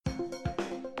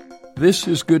This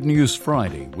is Good News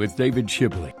Friday with David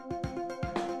Shibley.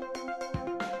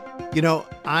 You know,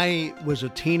 I was a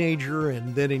teenager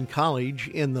and then in college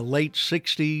in the late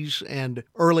 60s and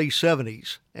early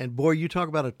 70s. And boy, you talk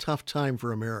about a tough time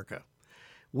for America.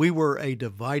 We were a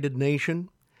divided nation.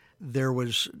 There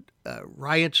was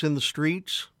riots in the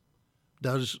streets.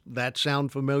 Does that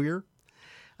sound familiar?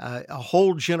 A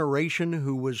whole generation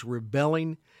who was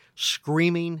rebelling,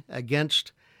 screaming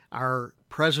against our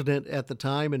president at the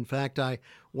time. In fact, I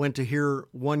went to hear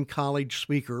one college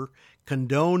speaker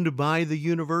condoned by the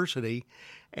university,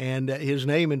 and his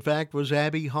name, in fact, was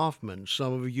Abbie Hoffman.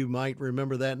 Some of you might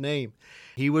remember that name.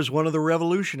 He was one of the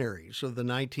revolutionaries of the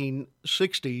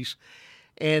 1960s,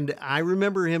 and I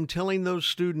remember him telling those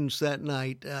students that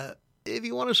night, if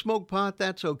you want to smoke pot,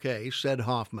 that's okay, said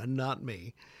Hoffman, not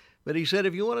me. But he said,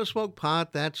 if you want to smoke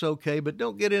pot, that's okay, but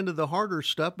don't get into the harder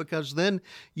stuff because then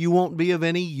you won't be of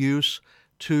any use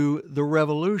to the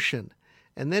revolution.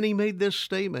 And then he made this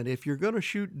statement, if you're going to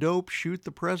shoot dope, shoot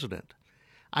the president.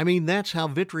 I mean, that's how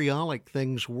vitriolic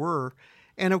things were.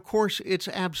 And of course, it's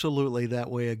absolutely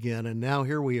that way again. And now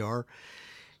here we are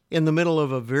in the middle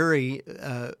of a very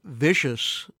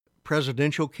vicious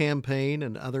presidential campaign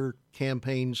and other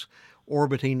campaigns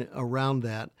orbiting around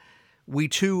that. We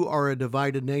too are a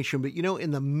divided nation. But you know,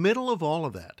 in the middle of all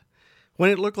of that,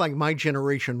 when it looked like my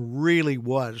generation really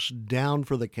was down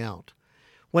for the count,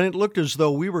 when it looked as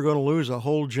though we were going to lose a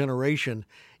whole generation,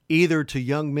 either to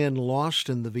young men lost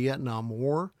in the Vietnam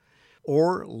War,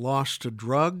 or lost to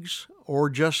drugs, or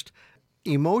just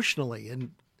emotionally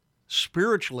and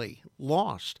spiritually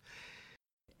lost.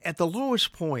 At the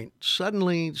lowest point,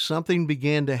 suddenly something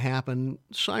began to happen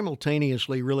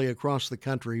simultaneously really across the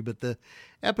country, but the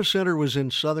epicenter was in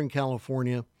Southern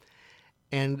California,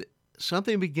 and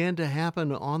something began to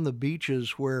happen on the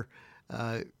beaches where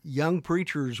young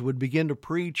preachers would begin to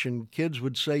preach and kids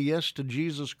would say yes to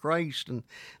Jesus Christ and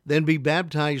then be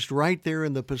baptized right there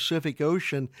in the Pacific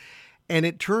Ocean. And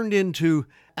it turned into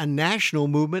a national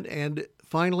movement and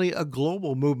finally a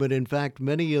global movement. In fact,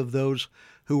 many of those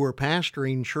who are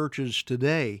pastoring churches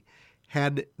today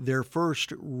had their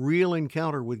first real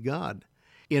encounter with God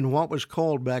in what was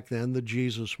called back then the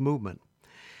Jesus movement.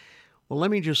 Well,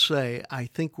 let me just say, I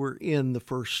think we're in the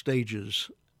first stages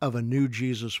of a new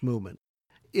Jesus movement.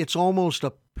 It's almost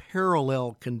a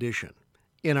parallel condition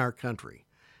in our country.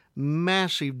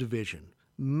 Massive division,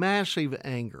 massive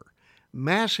anger,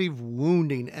 massive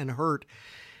wounding and hurt.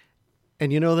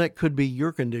 And you know, that could be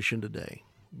your condition today.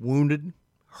 Wounded,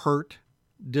 hurt,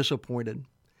 disappointed.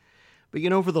 But you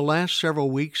know, for the last several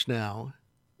weeks now,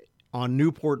 on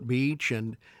Newport Beach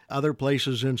and other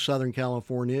places in Southern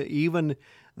California, even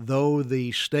though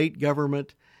the state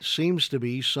government seems to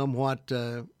be somewhat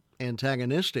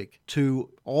antagonistic to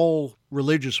all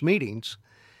religious meetings,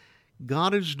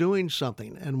 God is doing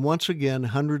something. And once again,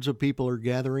 hundreds of people are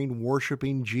gathering,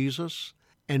 worshiping Jesus,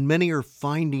 and many are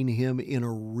finding him in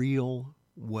a real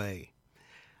way.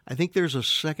 I think there's a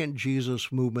second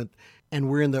Jesus movement, and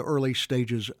we're in the early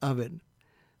stages of it.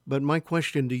 But my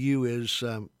question to you is,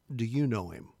 do you know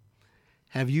him?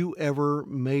 Have you ever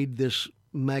made this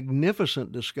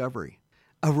magnificent discovery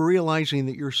of realizing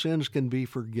that your sins can be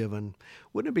forgiven?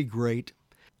 Wouldn't it be great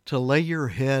to lay your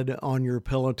head on your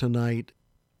pillow tonight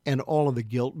and all of the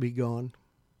guilt be gone?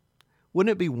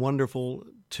 Wouldn't it be wonderful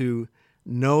to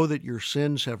know that your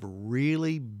sins have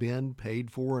really been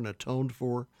paid for and atoned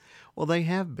for? Well, they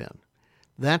have been.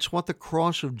 That's what the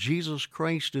cross of Jesus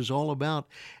Christ is all about.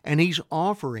 And he's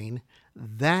offering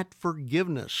that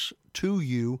forgiveness to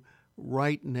you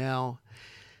right now.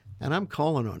 And I'm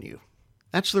calling on you.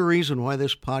 That's the reason why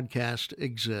this podcast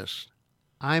exists.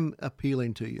 I'm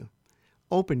appealing to you.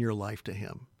 Open your life to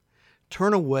him.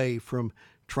 Turn away from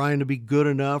trying to be good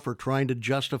enough or trying to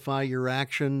justify your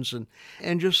actions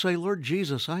and just say, Lord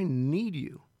Jesus, I need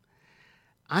you.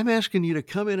 I'm asking you to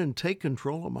come in and take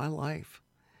control of my life.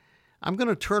 I'm going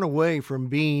to turn away from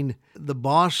being the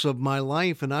boss of my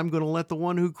life, and I'm going to let the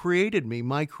one who created me,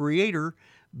 my Creator,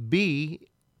 be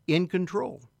in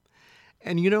control.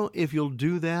 And you know, if you'll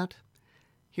do that,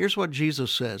 here's what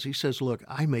Jesus says. He says, look,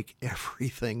 I make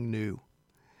everything new.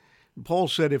 Paul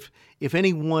said if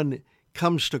anyone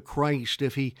comes to Christ,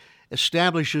 if he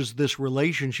establishes this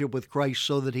relationship with Christ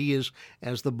so that he is,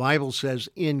 as the Bible says,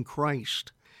 in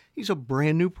Christ, he's a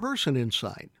brand new person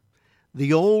inside.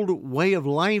 The old way of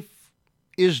life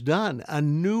is done. A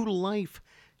new life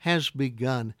has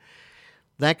begun.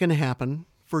 That can happen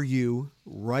for you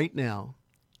right now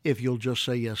if you'll just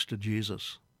say yes to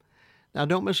Jesus. Now,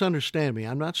 don't misunderstand me.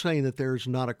 I'm not saying that there's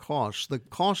not a cost. The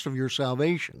cost of your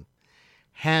salvation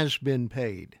has been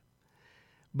paid.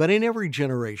 But in every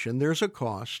generation, there's a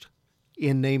cost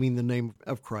in naming the name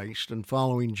of Christ and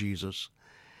following Jesus.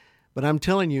 But I'm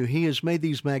telling you, he has made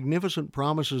these magnificent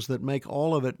promises that make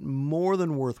all of it more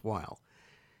than worthwhile.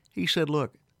 He said,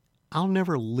 look, I'll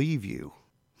never leave you.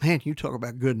 Man, you talk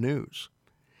about good news.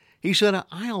 He said,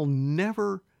 I'll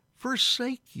never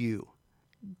forsake you.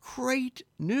 Great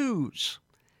news.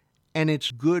 And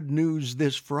it's good news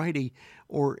this Friday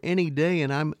or any day.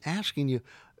 And I'm asking you,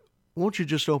 won't you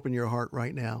just open your heart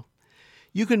right now?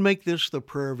 You can make this the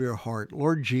prayer of your heart.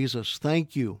 Lord Jesus,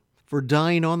 thank you for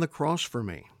dying on the cross for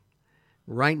me.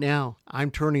 Right now,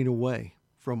 I'm turning away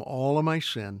from all of my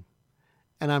sin,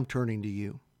 and I'm turning to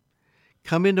you.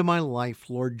 Come into my life,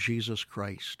 Lord Jesus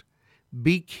Christ.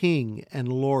 Be King and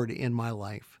Lord in my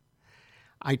life.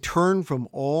 I turn from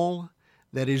all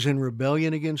that is in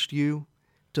rebellion against you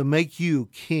to make you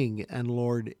King and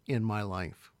Lord in my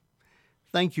life.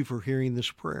 Thank you for hearing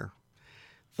this prayer.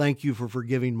 Thank you for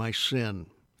forgiving my sin.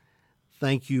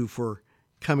 Thank you for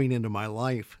coming into my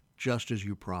life just as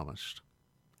you promised.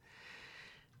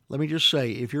 Let me just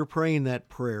say, if you're praying that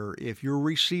prayer, if you're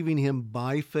receiving him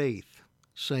by faith,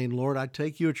 saying, Lord, I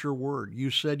take you at your word. You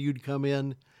said you'd come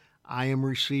in. I am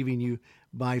receiving you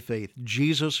by faith.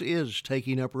 Jesus is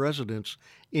taking up residence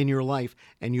in your life,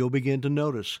 and you'll begin to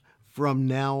notice from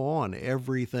now on,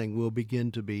 everything will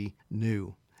begin to be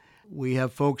new. We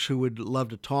have folks who would love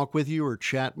to talk with you or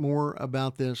chat more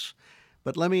about this,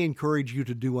 but let me encourage you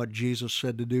to do what Jesus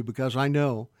said to do, because I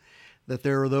know that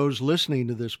there are those listening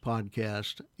to this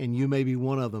podcast, and you may be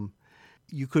one of them.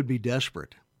 You could be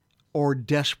desperate or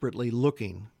desperately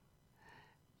looking.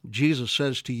 Jesus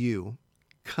says to you,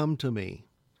 come to me,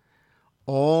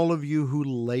 all of you who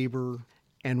labor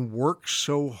and work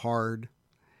so hard.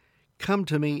 Come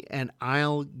to me and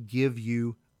I'll give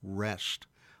you rest.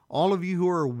 All of you who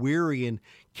are weary and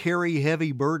carry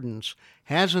heavy burdens,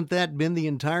 hasn't that been the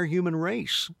entire human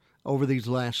race over these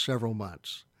last several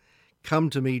months? Come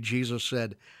to me, Jesus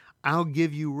said, I'll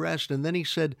give you rest. And then he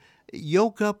said,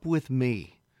 yoke up with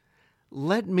me.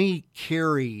 Let me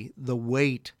carry the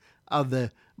weight of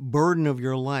the burden of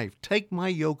your life. Take my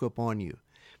yoke upon you.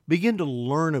 Begin to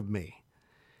learn of me.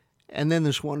 And then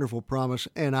this wonderful promise,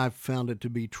 and I've found it to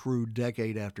be true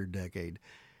decade after decade.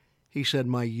 He said,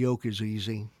 my yoke is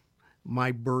easy.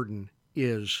 My burden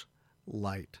is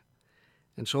light.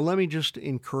 And so let me just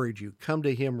encourage you, come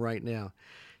to him right now.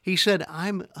 He said,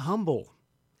 I'm humble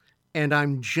and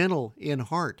I'm gentle in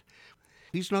heart.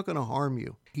 He's not going to harm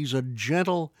you. He's a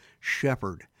gentle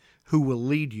shepherd who will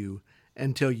lead you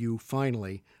until you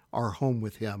finally are home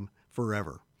with him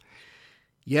forever.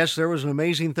 Yes, there was an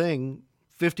amazing thing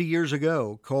 50 years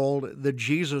ago called the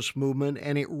Jesus Movement,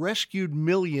 and it rescued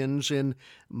millions in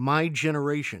my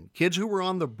generation, kids who were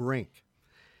on the brink.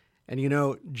 And you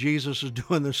know, Jesus is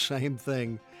doing the same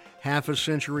thing half a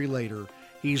century later.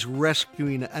 He's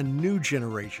rescuing a new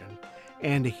generation,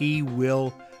 and he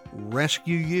will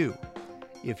rescue you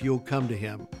if you'll come to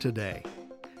him today.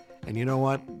 And you know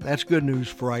what? That's Good News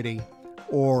Friday,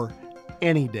 or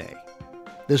any day.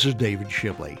 This is David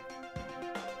Shibley.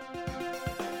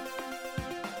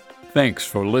 Thanks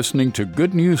for listening to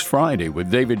Good News Friday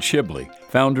with David Shibley,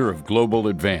 founder of Global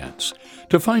Advance.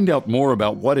 To find out more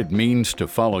about what it means to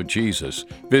follow Jesus,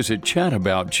 visit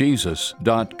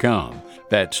chataboutjesus.com.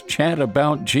 That's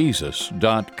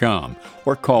chataboutjesus.com,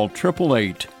 or call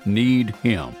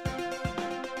 888-NEED-HIM.